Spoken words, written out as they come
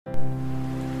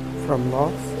From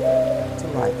loss to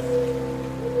life.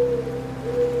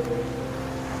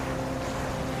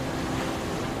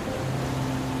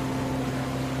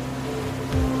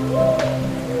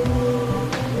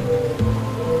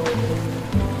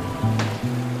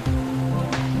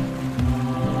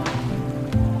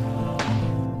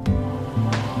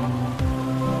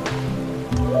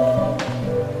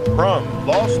 From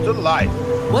loss to life.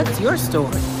 What's your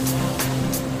story?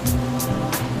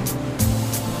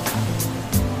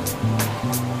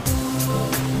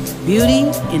 Beauty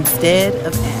instead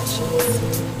of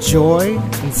ashes. Joy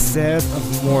instead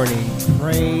of mourning.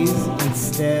 Praise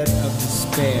instead of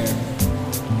despair.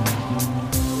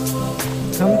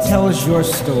 Come tell us your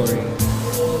story.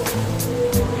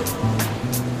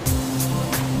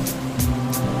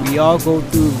 We all go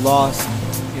through loss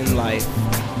in life.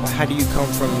 But how do you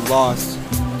come from loss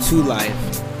to life?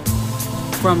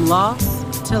 From loss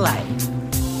to life.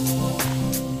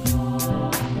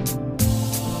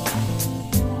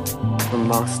 From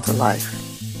loss to life.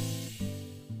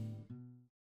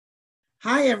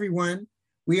 Hi, everyone.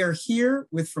 We are here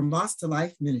with From Loss to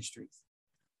Life Ministries.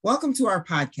 Welcome to our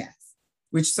podcast,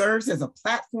 which serves as a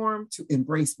platform to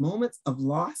embrace moments of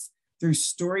loss through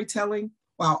storytelling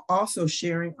while also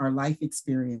sharing our life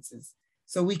experiences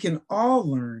so we can all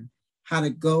learn how to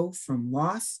go from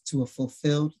loss to a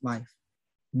fulfilled life,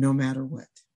 no matter what.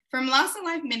 From Loss to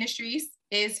Life Ministries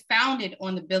is founded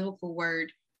on the biblical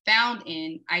word found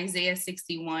in Isaiah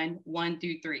 61,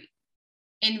 1-3.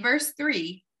 In verse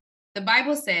 3, the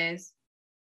Bible says,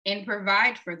 "And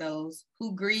provide for those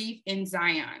who grieve in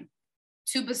Zion,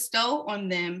 to bestow on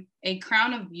them a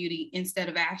crown of beauty instead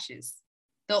of ashes,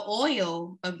 the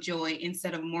oil of joy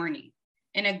instead of mourning,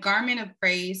 and a garment of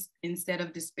praise instead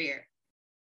of despair."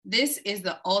 This is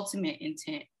the ultimate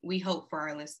intent we hope for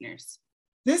our listeners.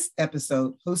 This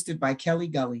episode, hosted by Kelly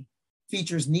Gully,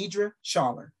 features Nidra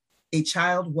Schaller, a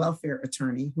child welfare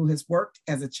attorney who has worked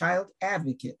as a child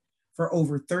advocate for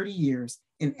over 30 years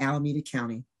in Alameda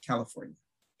County, California.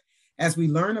 As we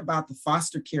learn about the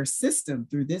foster care system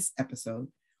through this episode,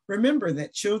 remember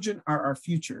that children are our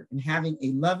future, and having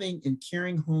a loving and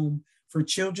caring home for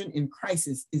children in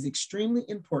crisis is extremely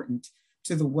important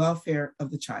to the welfare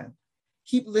of the child.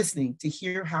 Keep listening to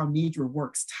hear how Nidra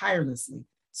works tirelessly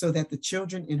so that the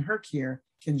children in her care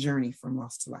can journey from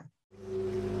loss to life.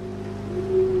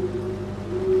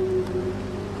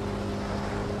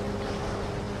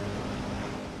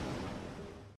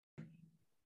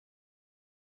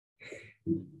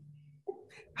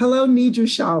 Hello, Nidra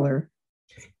Schaller.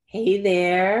 Hey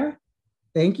there.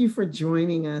 Thank you for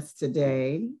joining us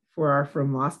today for our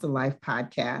From Loss to Life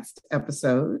podcast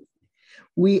episode.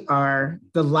 We are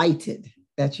delighted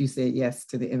that you said yes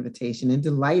to the invitation and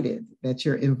delighted that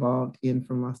you're involved in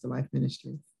From Loss to Life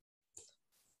Ministries.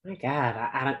 My God,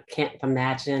 I can't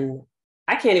imagine.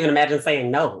 I can't even imagine saying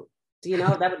no. Do you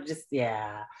know, that would just,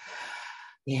 yeah.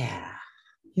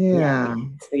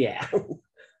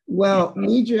 Well,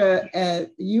 Nidra,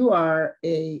 you are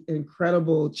an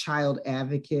incredible child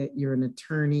advocate. You're an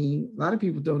attorney. A lot of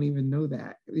people don't even know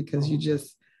that because you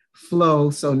just flow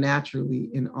so naturally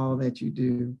in all that you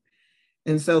do.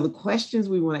 And so the questions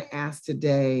we want to ask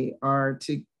today are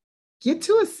to get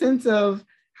to a sense of,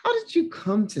 how did you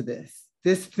come to this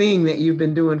thing that you've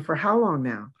been doing for how long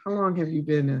now? How long have you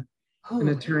been an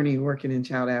attorney working in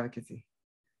child advocacy?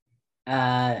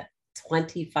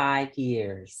 25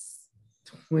 years.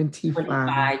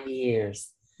 25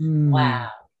 years.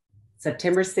 Wow.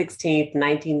 September 16th,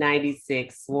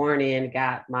 1996, sworn in,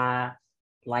 got my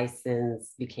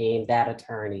license, became that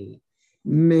attorney.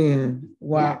 Man,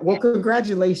 wow. Yeah. Well,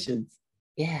 congratulations.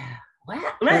 Yeah.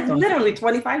 Wow. Literally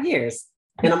 25 years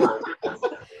in a month.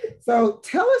 So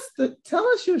tell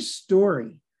us your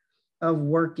story of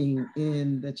working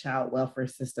in the child welfare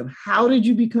system. How did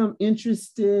you become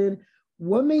interested?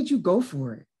 What made you go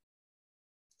for it?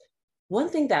 One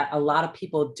thing that a lot of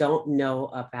people don't know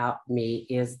about me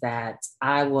is that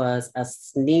I was a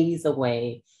sneeze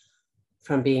away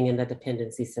from being in the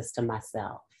dependency system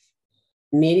myself.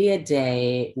 Many a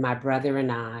day, my brother and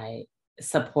I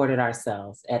supported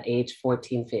ourselves at age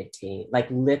 14, 15, like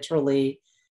literally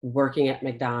working at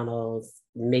McDonald's,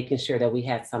 making sure that we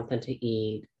had something to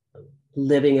eat,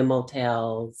 living in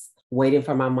motels, waiting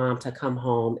for my mom to come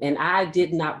home. And I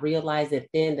did not realize it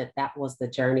then that was the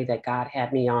journey that God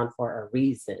had me on for a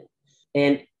reason.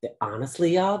 And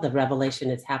honestly, y'all, the revelation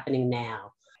is happening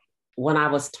now. When I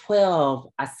was 12,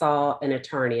 I saw an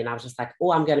attorney and I was just like,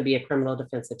 oh, I'm going to be a criminal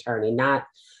defense attorney, not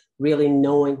really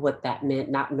knowing what that meant,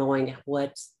 not knowing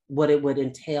what it would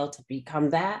entail to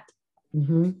become that.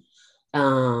 Mm-hmm.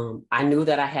 I knew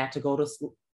that I had to go to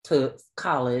to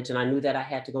college, and I knew that I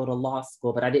had to go to law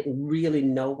school, but I didn't really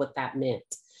know what that meant.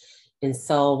 And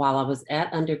so while I was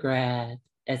at undergrad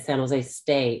at San Jose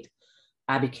State,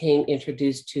 I became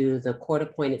introduced to the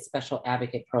Court-Appointed Special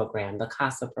Advocate Program, the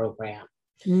CASA program.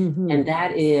 And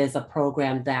that is a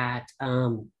program that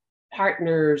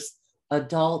partners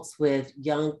adults with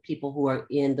young people who are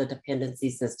in the dependency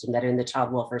system, that are in the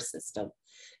child welfare system.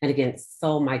 And again,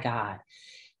 so my God.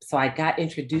 So I got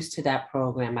introduced to that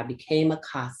program. I became a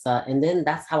CASA. And then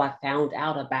that's how I found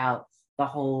out about the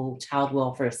whole child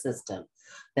welfare system,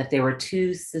 that there were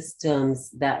two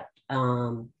systems that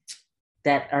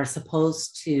that are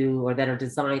supposed to, or that are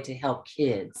designed to help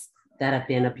kids that have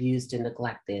been abused and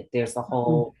neglected. There's the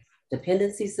whole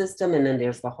dependency system, and then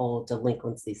there's the whole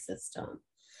delinquency system.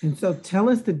 And so tell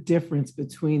us the difference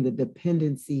between the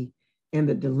dependency and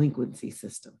the delinquency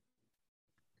system.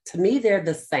 To me, they're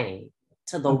the same.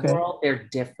 To the world, they're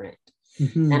different.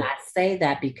 And I say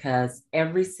that because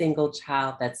every single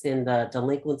child that's in the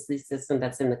delinquency system,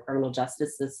 that's in the criminal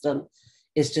justice system,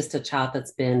 is just a child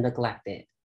that's been neglected.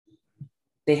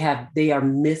 They are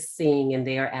missing, and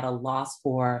they are at a loss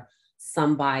for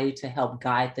somebody to help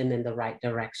guide them in the right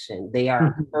direction. They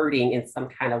are hurting in some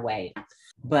kind of way.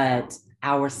 But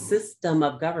our system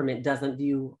of government doesn't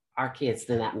view our kids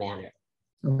in that manner.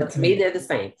 But to me, they're the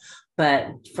same.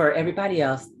 But for everybody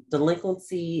else,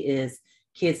 delinquency is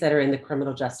kids that are in the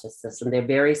criminal justice system. They're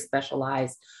very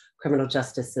specialized criminal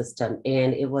justice system.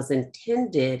 And it was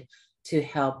intended to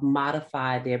help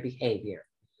modify their behavior.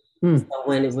 So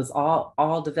when it was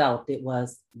all developed,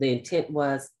 the intent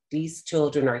was, these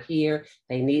children are here,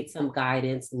 they need some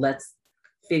guidance, let's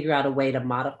figure out a way to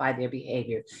modify their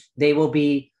behavior. They will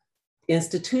be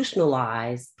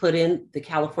institutionalized, put in the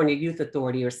California Youth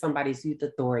Authority or somebody's youth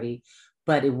authority,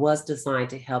 but it was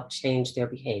designed to help change their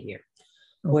behavior.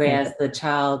 Whereas the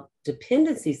child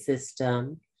dependency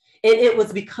system, and it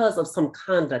was because of some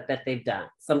conduct that they've done,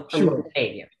 some criminal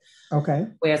behavior.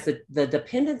 Whereas the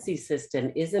dependency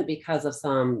system isn't because of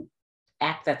some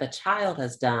act that the child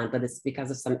has done, but it's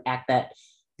because of some act that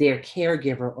their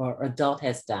caregiver or adult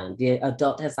has done. The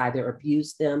adult has either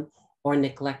abused them or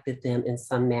neglected them in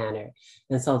some manner.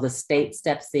 And so the state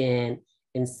steps in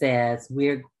and says,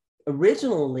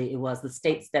 originally it was the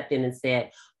state stepped in and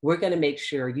said, we're going to make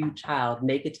sure you child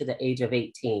make it to the age of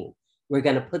 18. We're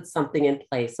going to put something in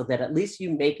place so that at least you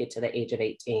make it to the age of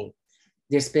 18.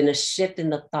 There's been a shift in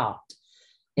the thought.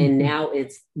 And now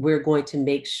we're going to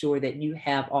make sure that you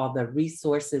have all the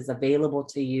resources available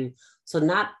to you. So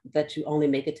not that you only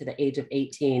make it to the age of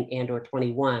 18 and or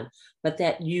 21, but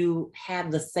that you have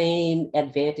the same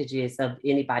advantages of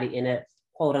anybody in a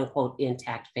quote unquote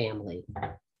intact family.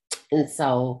 And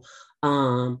so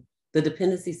the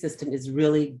dependency system is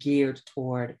really geared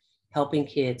toward helping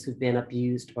kids who've been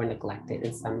abused or neglected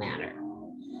in some manner.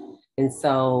 And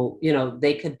so,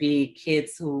 they could be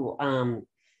kids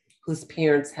whose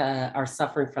parents are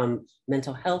suffering from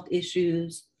mental health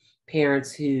issues,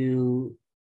 parents who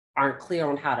aren't clear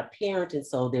on how to parent, and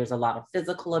so there's a lot of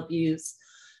physical abuse,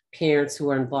 parents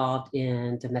who are involved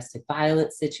in domestic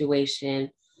violence situation,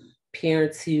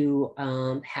 parents who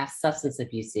have substance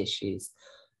abuse issues.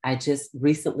 I just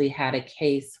recently had a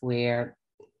case where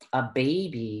a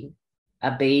baby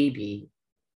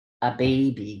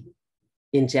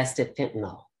ingested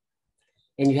fentanyl.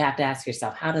 And you have to ask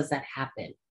yourself, how does that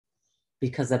happen?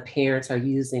 Because the parents are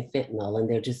using fentanyl and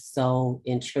they're just so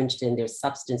entrenched in their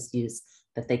substance use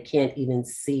that they can't even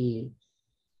see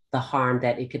the harm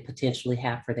that it could potentially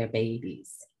have for their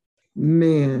babies.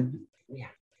 Man. Yeah.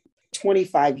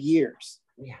 25 years.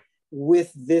 Yeah.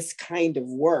 With this kind of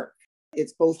work.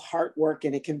 It's both hard work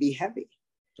and it can be heavy.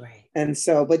 Right. And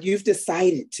so, but you've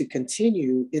decided to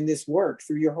continue in this work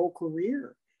through your whole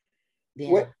career.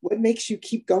 Yeah. What makes you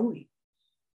keep going?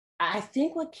 I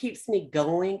think what keeps me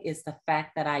going is the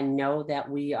fact that I know that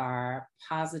we are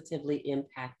positively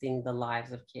impacting the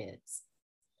lives of kids,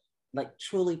 like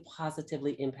truly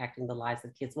positively impacting the lives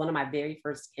of kids. One of my very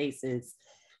first cases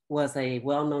was a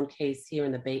well-known case here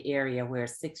in the Bay Area where a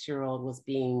 6-year-old was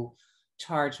being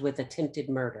charged with attempted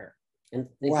murder. And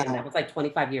again, that was like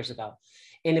 25 years ago.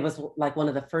 And it was like one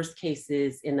of the first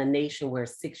cases in the nation where a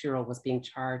 6-year-old was being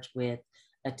charged with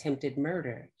attempted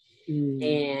murder.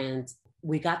 And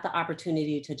we got the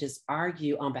opportunity to just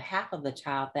argue on behalf of the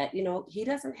child that, he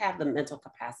doesn't have the mental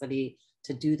capacity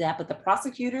to do that. But the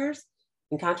prosecutors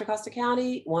in Contra Costa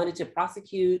County wanted to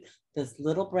prosecute this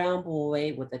little brown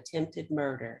boy with attempted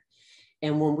murder.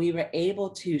 And when we were able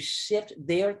to shift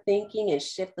their thinking and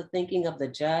shift the thinking of the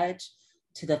judge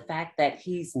to the fact that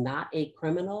he's not a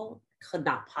criminal, could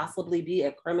not possibly be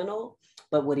a criminal,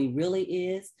 but what he really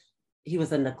is He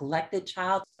was a neglected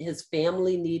child. His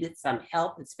family needed some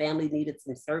help. His family needed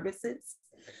some services.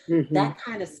 That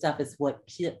kind of stuff is what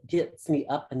gets me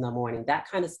up in the morning. That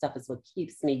kind of stuff is what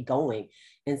keeps me going.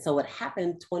 And so what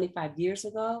happened 25 years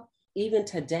ago, even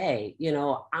today, you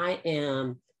know, I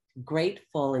am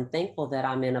grateful and thankful that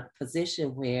I'm in a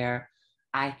position where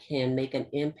I can make an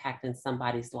impact in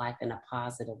somebody's life in a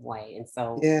positive way. And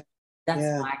so that's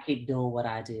why I keep doing what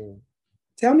I do.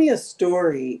 Tell me a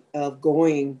story of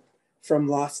going from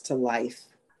lost to life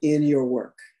in your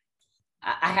work.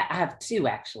 I have two,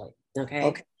 actually.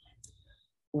 Okay.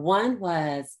 One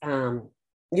was, you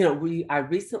know, I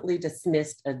recently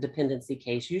dismissed a dependency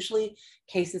case. Usually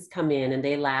cases come in and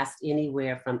they last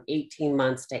anywhere from 18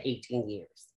 months to 18 years.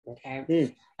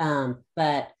 Okay.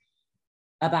 But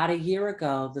about a year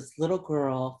ago, this little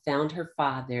girl found her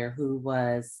father, who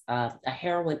was a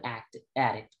heroin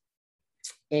addict.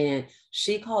 And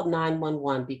she called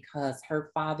 911 because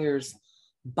her father's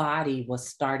body was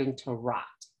starting to rot.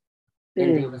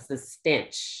 And there was a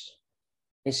stench.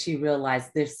 And she realized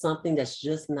there's something that's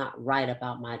just not right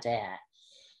about my dad.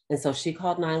 And so she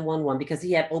called 911 because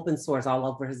he had open sores all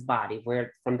over his body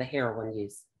from the heroin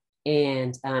use.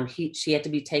 And she had to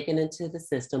be taken into the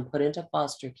system, put into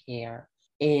foster care.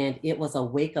 And it was a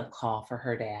wake-up call for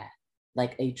her dad,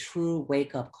 like a true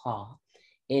wake-up call.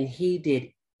 And he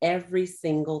did every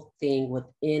single thing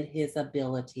within his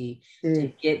ability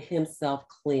to get himself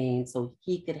clean so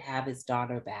he could have his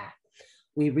daughter back.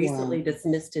 We recently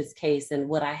dismissed his case. And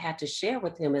what I had to share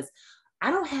with him is,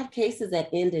 I don't have cases that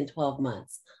end in 12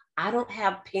 months. I don't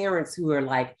have parents who are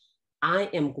like, I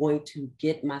am going to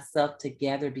get myself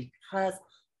together because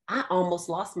I almost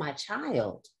lost my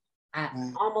child. I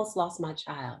almost lost my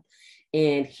child.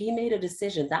 And he made a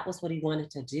decision. That was what he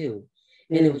wanted to do.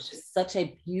 And it was just such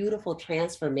a beautiful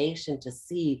transformation to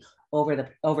see over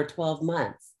 12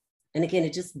 months. And again,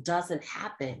 it just doesn't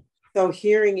happen. So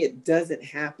hearing it doesn't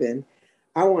happen,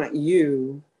 I want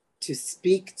you to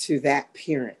speak to that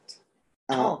parent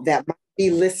that might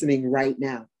be listening right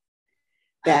now,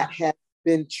 that has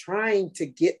been trying to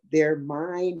get their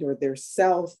mind or their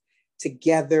self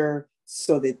together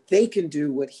so that they can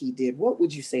do what he did. What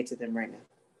would you say to them right now?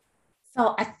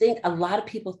 So I think a lot of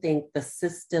people think the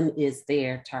system is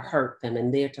there to hurt them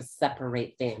and there to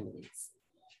separate families,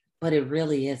 but it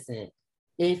really isn't.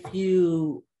 If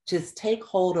you just take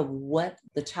hold of what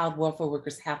the child welfare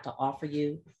workers have to offer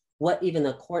you, what even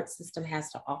the court system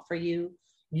has to offer you,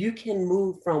 you can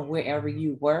move from wherever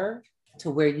you were to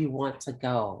where you want to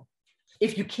go.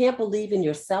 If you can't believe in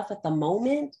yourself at the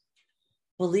moment,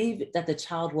 believe that the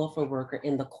child welfare worker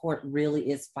in the court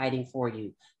really is fighting for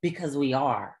you, because we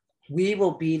are. We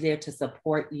will be there to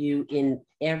support you in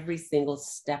every single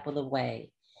step of the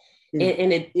way.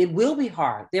 And it will be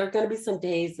hard. There are going to be some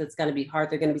days that's going to be hard.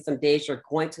 There are going to be some days you're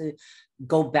going to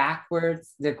go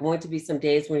backwards. There are going to be some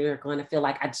days when you're going to feel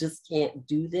like, I just can't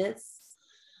do this.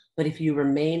 But if you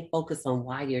remain focused on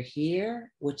why you're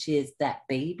here, which is that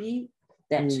baby,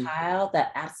 that child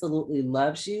that absolutely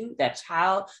loves you, that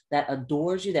child that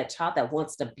adores you, that child that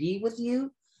wants to be with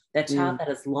you, that child that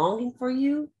is longing for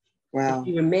you. If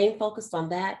you remain focused on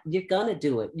that, you're going to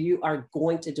do it. You are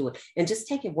going to do it. And just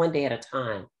take it one day at a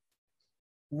time.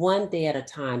 One day at a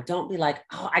time. Don't be like,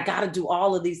 oh, I got to do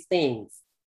all of these things.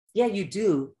 Yeah, you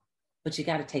do. But you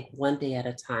got to take one day at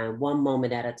a time, one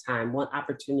moment at a time, one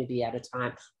opportunity at a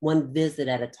time, one visit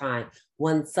at a time,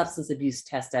 one substance abuse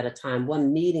test at a time,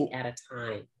 one meeting at a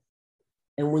time.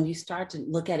 And when you start to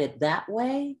look at it that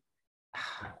way,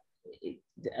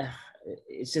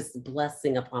 it's just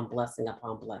blessing upon blessing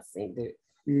upon blessing.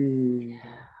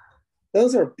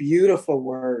 Those are beautiful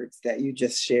words that you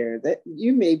just shared, that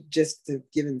you may just have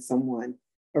given someone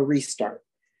a restart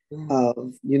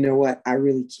of, you know what, I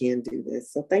really can do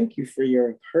this. So thank you for your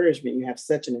encouragement. You have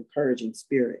such an encouraging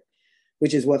spirit,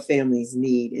 which is what families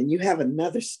need. And you have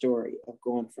another story of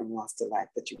going from lost to life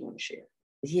that you want to share.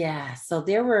 Yeah, so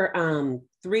there were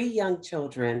 3 young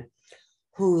children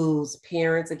whose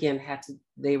parents, again,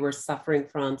 they were suffering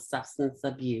from substance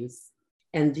abuse.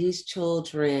 And these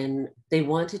children, they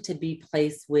wanted to be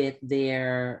placed with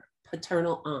their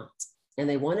paternal aunt, and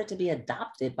they wanted to be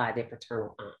adopted by their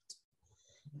paternal aunt.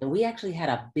 And we actually had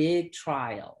a big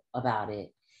trial about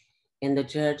it. And the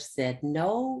judge said,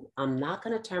 no, I'm not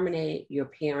going to terminate your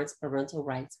parents' parental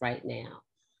rights right now,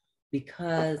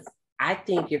 because I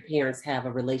think your parents have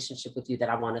a relationship with you that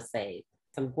I want to save.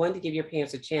 So I'm going to give your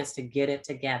parents a chance to get it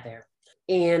together.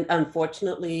 And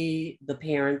unfortunately, the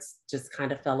parents just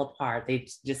kind of fell apart. They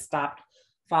just stopped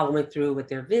following through with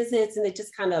their visits, and they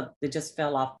just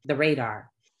fell off the radar.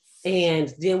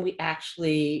 And then we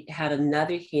actually had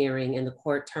another hearing, and the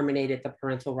court terminated the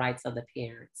parental rights of the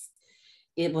parents.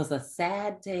 It was a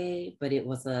sad day, but it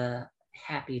was a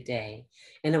happy day.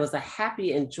 And it was a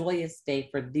happy and joyous day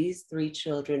for these three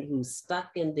children who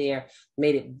stuck in there,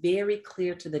 made it very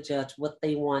clear to the judge what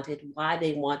they wanted, why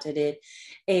they wanted it.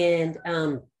 And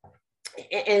I'm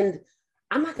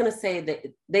not going to say that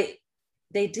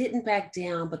they didn't back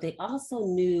down, but they also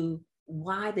knew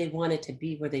why they wanted to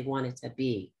be where they wanted to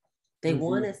be. They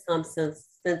wanted some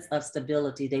sense of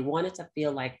stability. They wanted to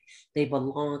feel like they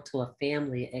belonged to a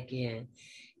family again.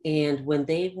 And when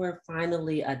they were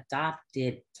finally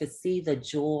adopted, to see the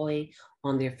joy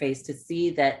on their face, to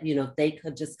see that, you know, they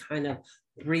could just kind of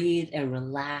breathe and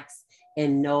relax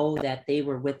and know that they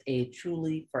were with a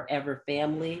truly forever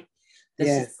family,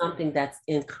 this is something that's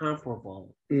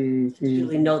incomparable. To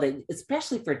truly know that,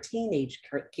 especially for teenage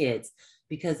kids,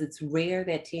 because it's rare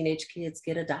that teenage kids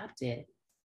get adopted.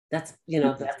 That's, you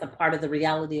know, that's a part of the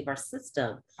reality of our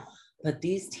system. But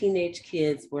these teenage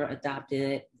kids were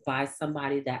adopted by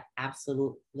somebody that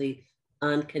absolutely,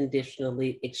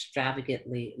 unconditionally,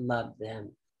 extravagantly loved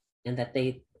them, and that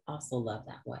they also love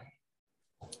that way.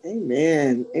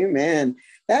 Amen. Amen.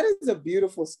 That is a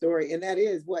beautiful story. And that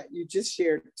is what you just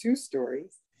shared, two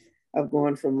stories of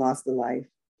going from lost to life.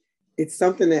 It's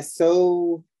something that's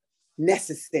so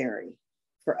necessary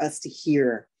for us to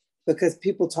hear, because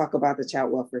people talk about the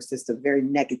child welfare system very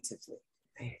negatively,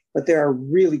 but there are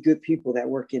really good people that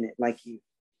work in it like you.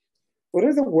 What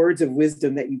are the words of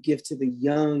wisdom that you give to the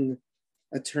young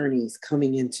attorneys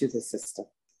coming into the system?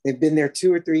 They've been there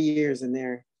 2 or 3 years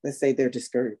and let's say they're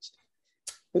discouraged.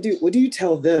 What do you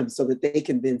tell them so that they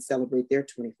can then celebrate their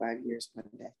 25 years one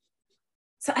day?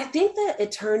 So I think that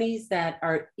attorneys that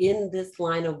are in this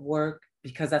line of work,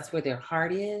 because that's where their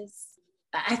heart is,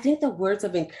 I think the words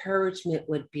of encouragement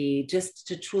would be just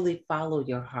to truly follow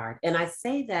your heart. And I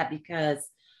say that because,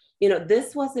 you know,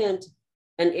 this wasn't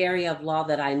an area of law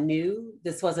that I knew.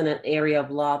 This wasn't an area of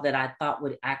law that I thought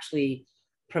would actually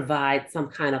provide some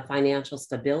kind of financial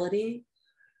stability.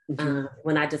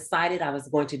 When I decided I was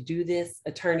going to do this,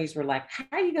 attorneys were like, how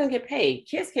are you going to get paid?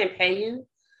 Kids can't pay you.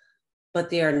 But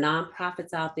there are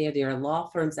nonprofits out there, there are law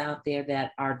firms out there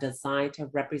that are designed to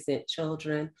represent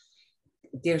children.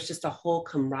 There's just a whole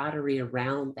camaraderie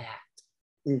around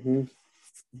that.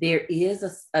 There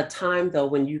is a time, though,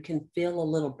 when you can feel a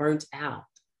little burnt out.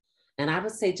 And I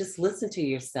would say just listen to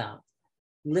yourself.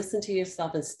 Listen to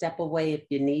yourself and step away if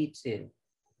you need to.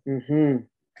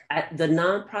 The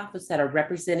nonprofits that are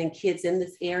representing kids in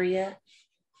this area,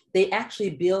 they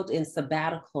actually build in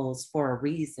sabbaticals for a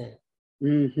reason.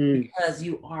 Because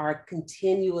you are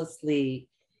continuously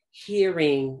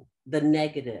hearing the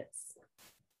negatives.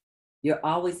 You're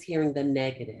always hearing the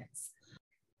negatives.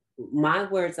 My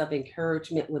words of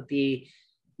encouragement would be,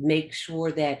 make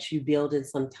sure that you build in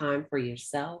some time for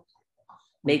yourself.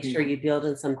 Make sure you build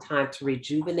in some time to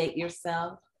rejuvenate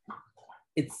yourself.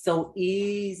 It's so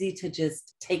easy to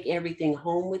just take everything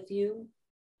home with you,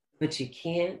 but you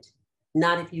can't.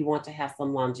 Not if you want to have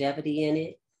some longevity in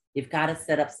it. You've got to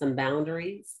set up some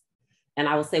boundaries. And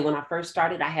I will say, when I first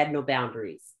started, I had no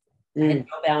boundaries. I had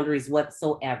no boundaries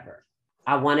whatsoever.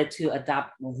 I wanted to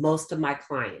adopt most of my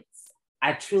clients.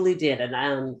 I truly did.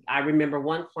 And I remember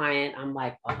one client, I'm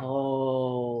like,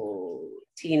 oh,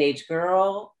 teenage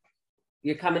girl,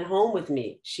 you're coming home with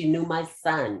me. She knew my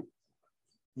son.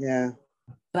 Yeah.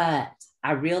 But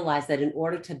I realized that in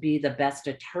order to be the best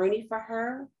attorney for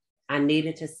her, I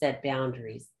needed to set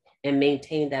boundaries and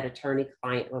maintain that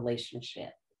attorney-client relationship.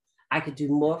 I could do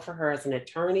more for her as an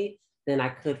attorney than I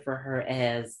could for her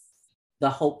as the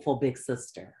hopeful big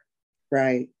sister.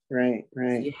 Right.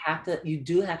 So you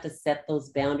do have to set those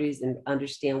boundaries and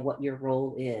understand what your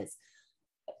role is.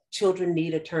 Children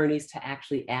need attorneys to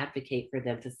actually advocate for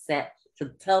them, to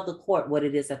tell the court what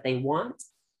it is that they want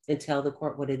and tell the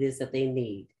court what it is that they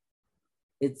need.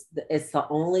 It's the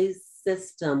only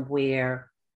system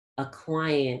where a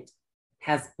client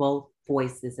has both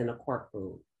voices in a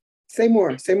courtroom. Say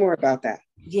more about that.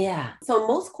 Yeah. So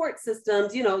most court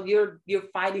systems, you know, you're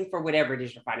fighting for whatever it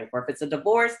is you're fighting for. If it's a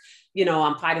divorce, you know,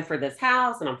 I'm fighting for this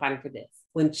house and I'm fighting for this.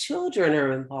 When children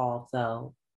are involved,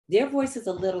 though, their voice is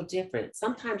a little different.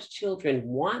 Sometimes children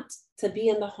want to be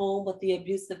in the home with the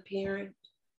abusive parent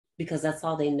because that's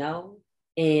all they know.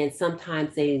 And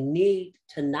sometimes they need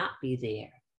to not be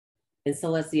there. And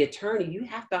so as the attorney, you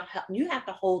have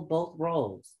to hold both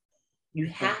roles. You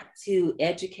have to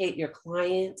educate your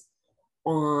client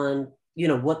on, you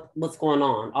know, what's going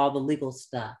on, all the legal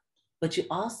stuff, but you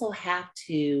also have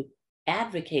to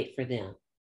advocate for them.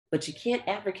 But you can't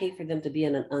advocate for them to be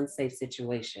in an unsafe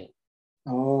situation.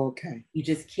 Okay. You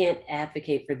just can't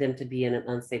advocate for them to be in an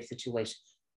unsafe situation.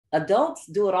 Adults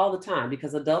do it all the time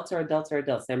because adults are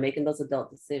adults. They're making those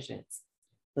adult decisions.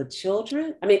 But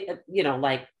children, I mean,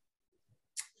 like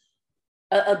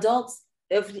adults,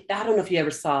 I don't know if you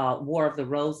ever saw War of the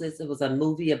Roses. It was a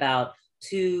movie about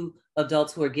two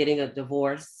adults who are getting a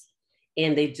divorce,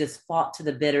 and they just fought to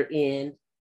the bitter end,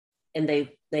 and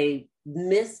they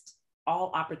missed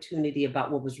all opportunity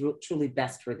about what was truly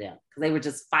best for them because they were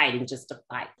just fighting just to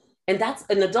fight. And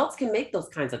adults can make those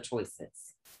kinds of choices.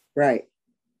 Right.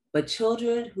 But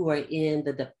children who are in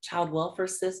the child welfare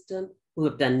system, who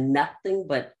have done nothing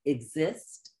but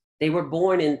exist, they were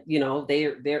born in,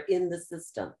 they're in the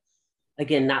system.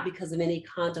 Again, not because of any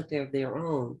conduct of their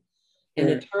own. An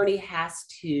attorney has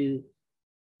to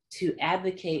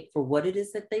advocate for what it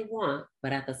is that they want,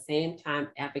 but at the same time,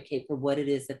 advocate for what it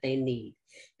is that they need.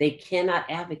 They cannot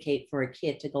advocate for a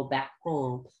kid to go back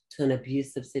home to an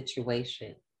abusive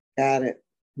situation. Got it.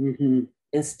 Mm-hmm.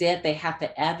 Instead, they have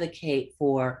to advocate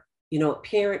for,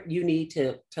 parent, you need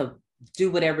to do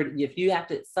whatever. If you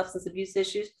have substance abuse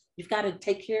issues, you've got to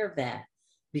take care of that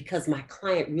because my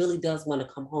client really does want to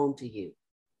come home to you.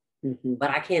 Mm-hmm.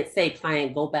 But I can't say,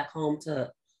 client, go back home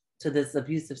to this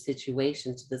abusive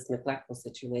situation, to this neglectful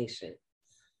situation.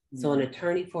 Mm-hmm. So an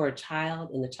attorney for a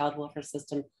child in the child welfare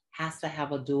system has to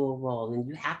have a dual role, and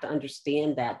you have to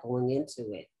understand that going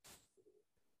into it.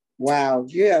 Wow,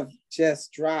 you have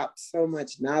just dropped so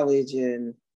much knowledge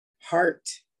and heart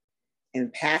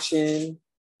and passion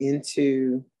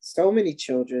into so many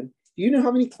children. Do you know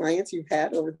how many clients you've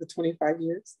had over the 25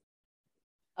 years?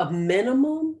 A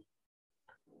minimum,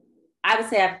 I would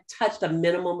say I've touched a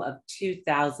minimum of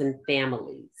 2,000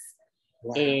 families.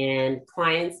 Wow. And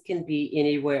clients can be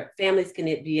anywhere, families can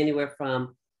be anywhere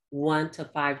from 1 to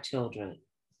 5 children.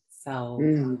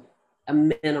 So a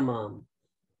minimum.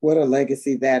 What a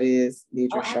legacy that is,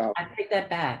 Nidra Shaw. I take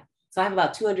that back. So I have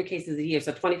about 200 cases a year.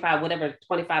 So 25, whatever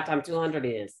 25 times 200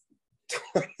 is.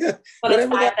 But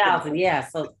it's 5,000. Yeah.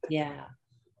 So yeah.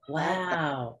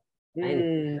 Wow.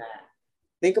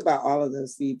 Think about all of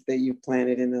those seeds that you've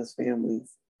planted in those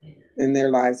families, and their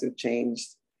lives have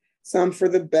changed. Some for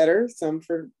the better, some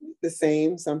for the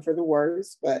same, some for the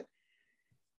worse, but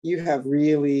you have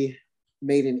really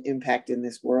made an impact in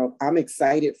this world. I'm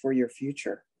excited for your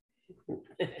future.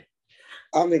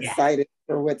 I'm excited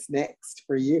for what's next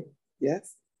for you.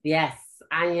 Yes? Yes,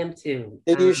 I am too.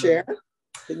 Can you share?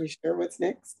 Can you share what's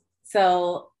next?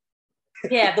 So,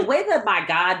 the way that my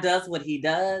God does what he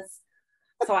does.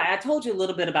 So I told you a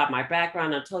little bit about my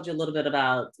background. I told you a little bit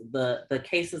about the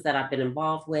cases that I've been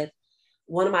involved with.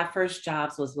 One of my first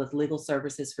jobs was with Legal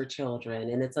Services for Children,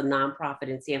 and it's a nonprofit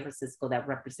in San Francisco that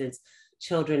represents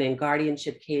children in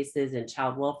guardianship cases and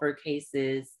child welfare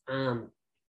cases.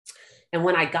 And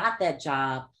when I got that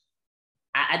job,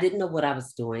 I didn't know what I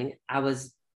was doing. I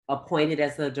was appointed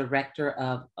as the director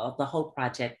of the HOPE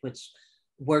Project, which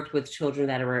worked with children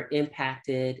that were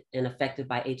impacted and affected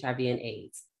by HIV and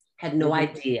AIDS. Had no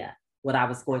idea what I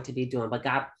was going to be doing, but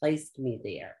God placed me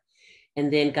there.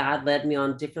 And then God led me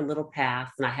on different little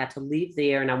paths, and I had to leave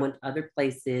there, and I went to other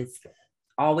places,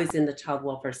 always in the child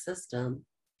welfare system.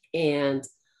 And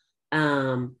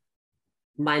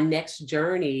my next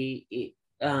journey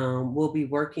will be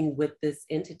working with this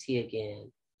entity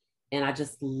again. And I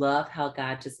just love how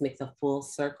God just makes a full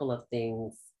circle of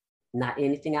things. Not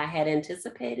anything I had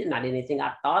anticipated, not anything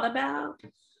I thought about,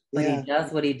 but he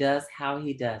does what he does, how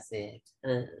he does it.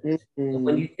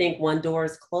 When you think one door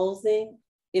is closing,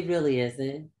 it really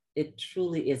isn't. It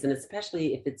truly isn't,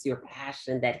 especially if it's your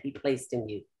passion that he placed in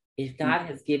you. If God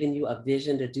has given you a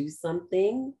vision to do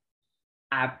something,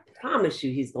 I promise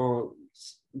you he's going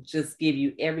to just give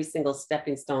you every single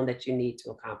stepping stone that you need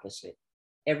to accomplish it.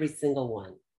 Every single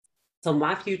one. So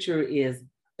my future is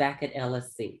back at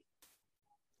LSC.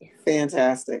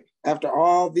 Fantastic. After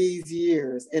all these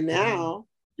years, and now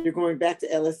you're going back to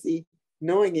LSC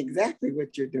knowing exactly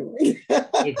what you're doing.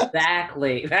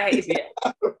 Exactly, right?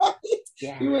 Yeah. Right?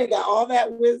 Yeah. You ain't got all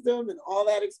that wisdom and all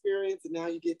that experience, and now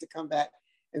you get to come back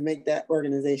and make that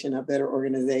organization a better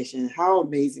organization. How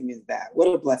amazing is that? What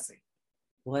a blessing.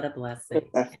 What a blessing.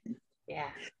 Yeah.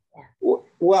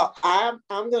 Well, I'm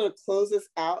going to close this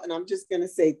out, and I'm just going to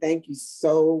say thank you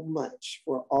so much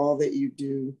for all that you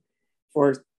do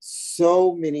for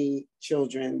so many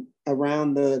children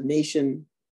around the nation,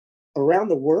 around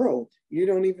the world. You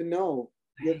don't even know.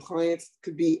 Your clients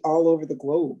could be all over the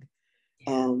globe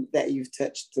that you've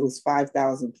touched, those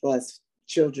 5,000 plus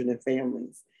children and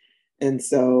families. And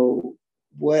so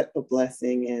what a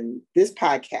blessing. And this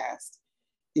podcast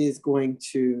is going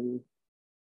to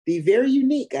be very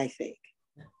unique, I think,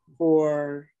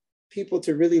 for people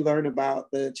to really learn about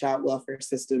the child welfare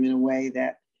system in a way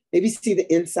that maybe see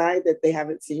the inside that they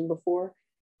haven't seen before.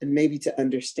 and maybe to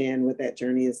understand what that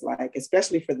journey is like,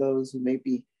 especially for those who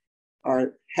maybe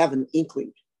have an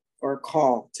inkling or a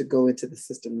call to go into the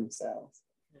system themselves.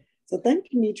 So thank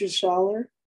you, Nidra Schaller.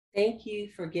 Thank you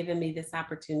for giving me this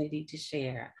opportunity to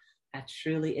share. I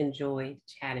truly enjoyed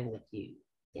chatting with you.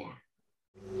 Yeah.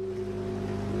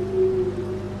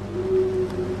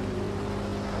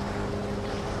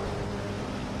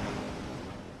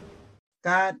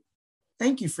 God,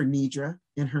 thank you for Nidra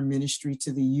and her ministry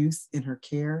to the youth in her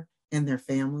care and their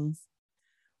families.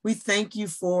 We thank you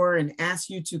for and ask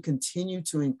you to continue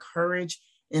to encourage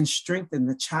and strengthen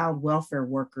the child welfare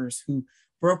workers who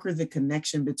broker the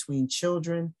connection between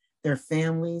children, their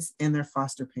families, and their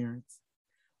foster parents.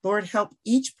 Lord, help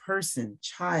each person,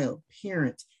 child,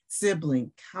 parent,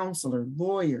 sibling, counselor,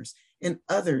 lawyers, and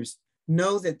others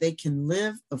know that they can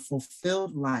live a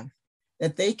fulfilled life,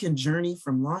 that they can journey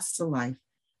from loss to life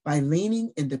by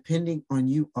leaning and depending on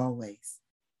you always.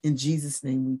 In Jesus'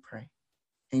 name we pray.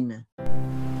 Amen.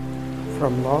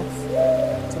 From loss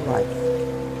to life.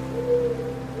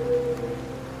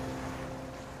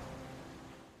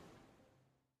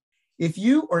 If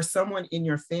you or someone in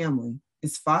your family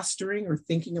is fostering or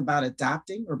thinking about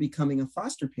adopting or becoming a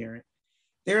foster parent,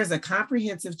 there is a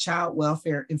comprehensive child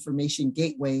welfare information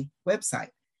gateway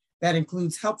website that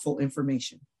includes helpful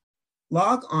information.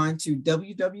 Log on to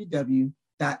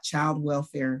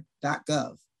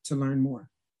www.childwelfare.gov to learn more.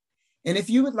 And if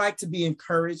you would like to be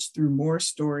encouraged through more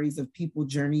stories of people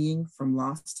journeying from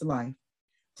loss to life,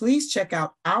 please check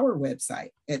out our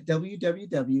website at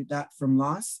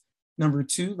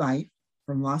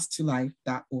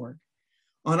www.fromlosstolife.org.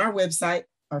 On our website,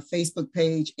 our Facebook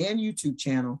page, and YouTube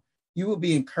channel, you will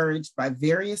be encouraged by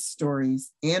various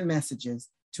stories and messages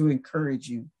to encourage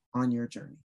you on your journey.